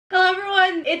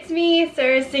everyone, it's me,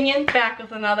 Sarah Singing, back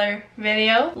with another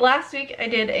video. Last week I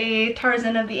did a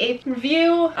Tarzan of the Apes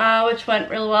review, which went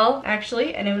really well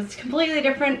actually, and it was completely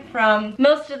different from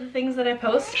most of the things that I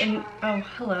post. And oh,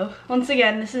 hello. Once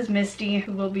again, this is Misty,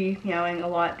 who will be meowing a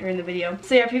lot during the video.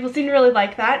 So yeah, people seem to really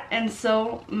like that, and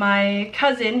so my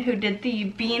cousin, who did the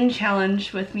bean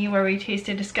challenge with me where we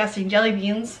tasted disgusting jelly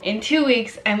beans in 2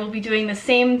 weeks, and we'll be doing the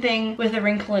same thing with A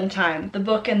Wrinkle in Time, the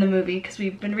book and the movie, because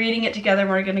we've been reading it together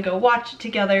and we're gonna go watch it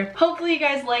together. Hopefully you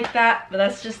guys like that, but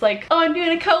that's just like, oh, I'm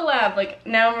doing a collab. Like,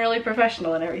 now I'm really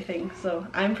professional and everything, so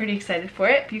I'm pretty excited for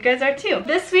it. You guys are too.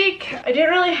 This week, I didn't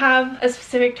really have a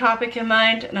specific topic in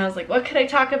mind, and I was like, what could I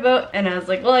talk about? And I was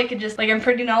like, well, I could just, like, I'm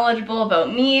pretty knowledgeable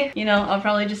about me, you know, I'll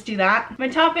probably just do that. My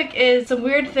topic is some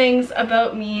weird things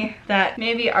about me that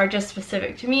maybe are just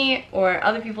specific to me, or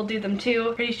other people do them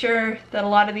too. Pretty sure that a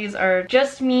lot of these are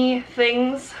just me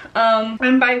things.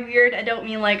 And by weird, I don't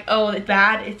mean like, oh, it's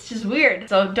bad, it's just weird.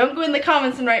 So don't go in the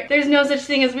comments and write, there's no such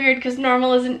thing as weird because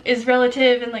normal is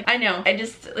relative, and like, I know,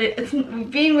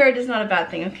 being weird is not a bad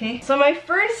thing, okay? So my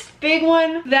first big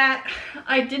one that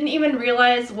I didn't even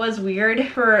realize was weird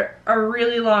for a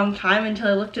really long time until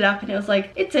I looked it up, and it was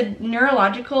like, it's a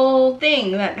neurological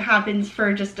thing that happens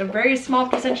for just a very small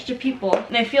percentage of people.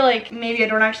 And I feel like maybe I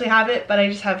don't actually have it, but I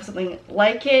just have something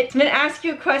like it. So I'm gonna ask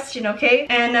you a question, okay?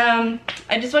 And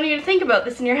I just want you to think about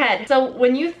this in your head. So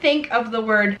when you think of the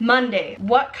word Monday,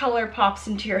 what color pops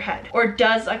into your head? Or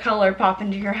does a color pop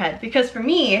into your head? Because for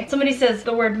me, somebody says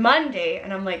the word Monday,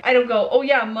 and I'm like, I don't go, oh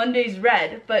yeah, Monday's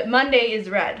red, but Monday is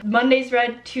red. Monday's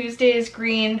red, Tuesday is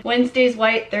green, Wednesday's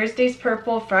white, Thursday's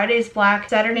purple, Friday's black,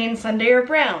 Saturday and Sunday are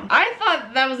brown. I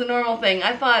thought that was a normal thing.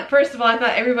 I thought, first of all, I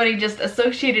thought everybody just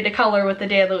associated a color with the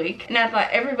day of the week. And I thought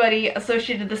everybody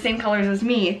associated the same colors as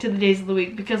me to the days of the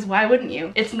week, because why wouldn't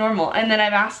you? It's normal. And then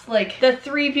I've asked like the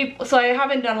 3 people, so I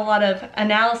haven't done a lot of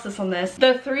analysis on this.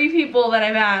 The 3 people that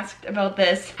I've asked about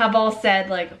this have all said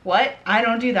like, what? I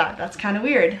don't do that. That's kind of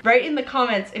weird. Write in the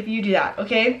comments if you do that,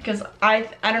 okay? Because I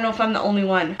don't know if I'm the only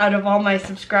one out of all my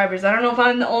subscribers. I don't know if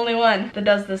I'm the only one that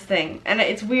does this thing. And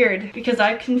it's weird because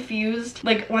I've confused,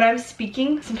 like when I'm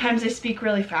speaking, sometimes I speak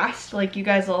really fast. Like you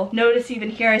guys will notice even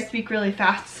here I speak really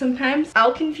fast sometimes.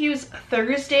 I'll confuse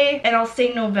Thursday and I'll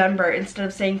say November instead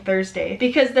of saying Thursday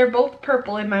because they're both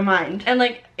purple in my mind. And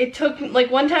like it took,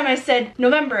 like one time I said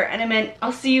November and I meant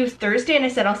I'll see you Thursday, and I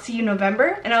said I'll see you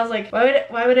November, and I was like,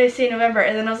 why would I say November?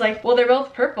 And then I was like, well, they're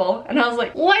both purple, and I was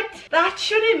like, what? That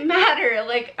shouldn't matter.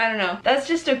 Like, I don't know. That's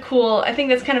just a cool, I think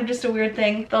that's kind of just a weird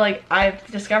thing that like I've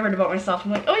discovered about myself.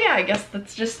 I'm like, oh yeah, I guess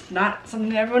that's just not something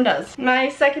that everyone does. My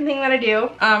second thing that I do,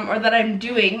 or that I'm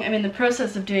doing, I'm in the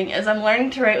process of doing, is I'm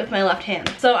learning to write with my left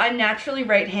hand. So I'm naturally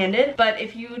right-handed, but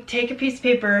if you take a piece of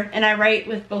paper and I write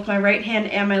with both my right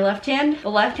hand and my left hand, the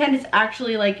left hand is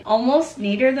actually like almost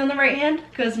neater than the right hand,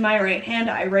 because my right hand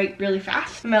I write really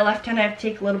fast. My left hand I have to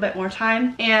take a little bit more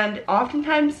time, and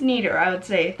oftentimes neater, I would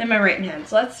say, than my right hand.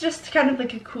 So that's just kind of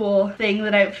like a cool thing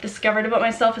that I've discovered about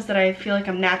myself, is that I feel like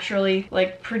I'm naturally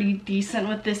like pretty decent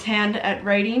with this hand at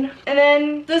writing. And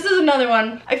then this is another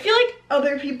one. I feel like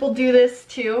other people do this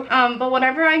too, but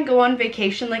whenever I go on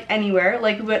vacation, like anywhere,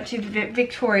 like we went to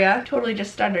Victoria, totally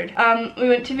just stuttered. We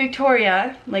went to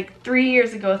Victoria like 3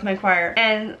 years ago with my choir,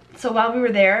 and so while we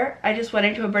were there, I just went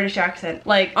into a British accent,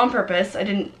 like on purpose. I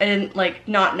didn't like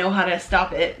not know how to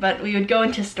stop it, but we would go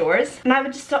into stores and I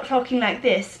would just start talking like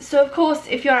this. So of course,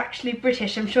 if you're actually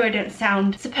British, I'm sure I don't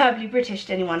sound superbly British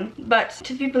to anyone, but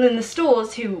to people in the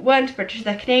stores who weren't British,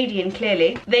 they're Canadian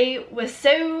clearly, they were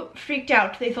so freaked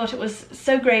out. They thought it was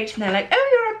so great, and they're like, oh,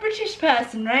 you're a British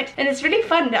person, right? And it's really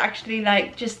fun to actually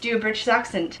like just do a British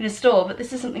accent in a store, but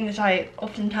this is something that I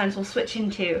oftentimes will switch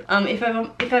into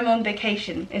if I'm on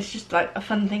vacation. It's just like a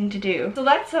fun thing to do. So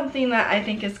that's something that I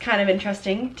think is kind of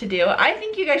interesting to do. I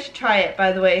think you guys should try it,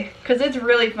 by the way, because it's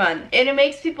really fun and it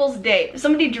makes people's day. If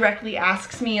somebody directly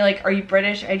asks me like, are you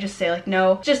British? I just say like,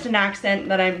 no, it's just an accent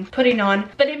that I'm putting on,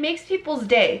 but it makes people's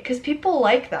day because people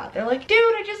like that. They're like, dude,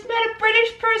 I just met a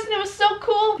British person, it was so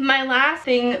cool. My last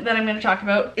thing that I'm going to talk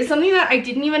about is something that I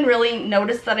didn't even really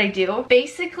notice that I do.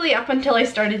 Basically, up until I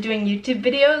started doing YouTube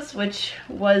videos, which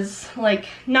was like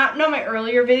not my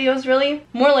earlier videos really,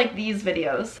 more like these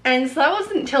videos. And so that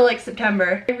wasn't until like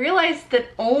September. I realized that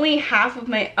only half of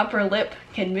my upper lip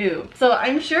can move. So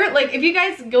I'm sure, like, if you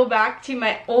guys go back to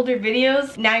my older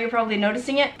videos, now you're probably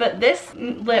noticing it, but this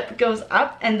lip goes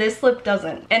up and this lip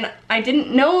doesn't. And I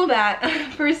didn't know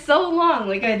that for so long.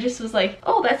 Like, I just was like,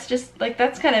 oh, that's just, like,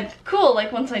 that's kind of cool,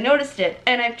 like, once I noticed it.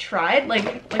 And I've tried,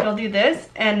 like I'll do this,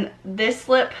 and this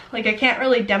lip, like, I can't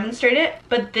really demonstrate it,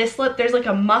 but this lip, there's like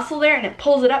a muscle there and it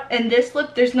pulls it up, and this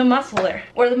lip, there's no muscle there,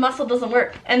 or the muscle doesn't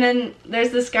work. And then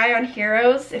there's this guy on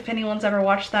Heroes, if anyone's ever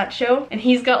watched that show, and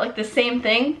he's got like the same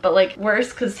thing, but like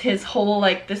worse, because his whole,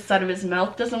 like, this side of his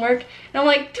mouth doesn't work. And I'm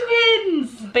like,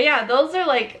 twins! But yeah, those are,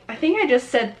 like, I think I just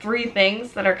said 3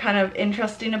 things that are kind of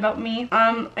interesting about me.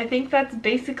 I think that's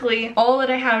basically all that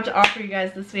I have to offer you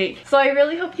guys this week. So I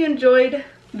really hope you enjoyed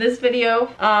this video.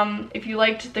 If you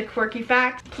liked the quirky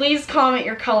facts, please comment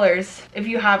your colors if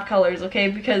you have colors, okay?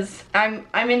 Because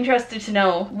I'm interested to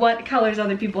know what colors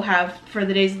other people have for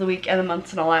the days of the week and the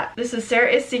months and all that. This is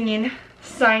Sarah is Singing,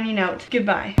 signing out.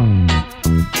 Goodbye.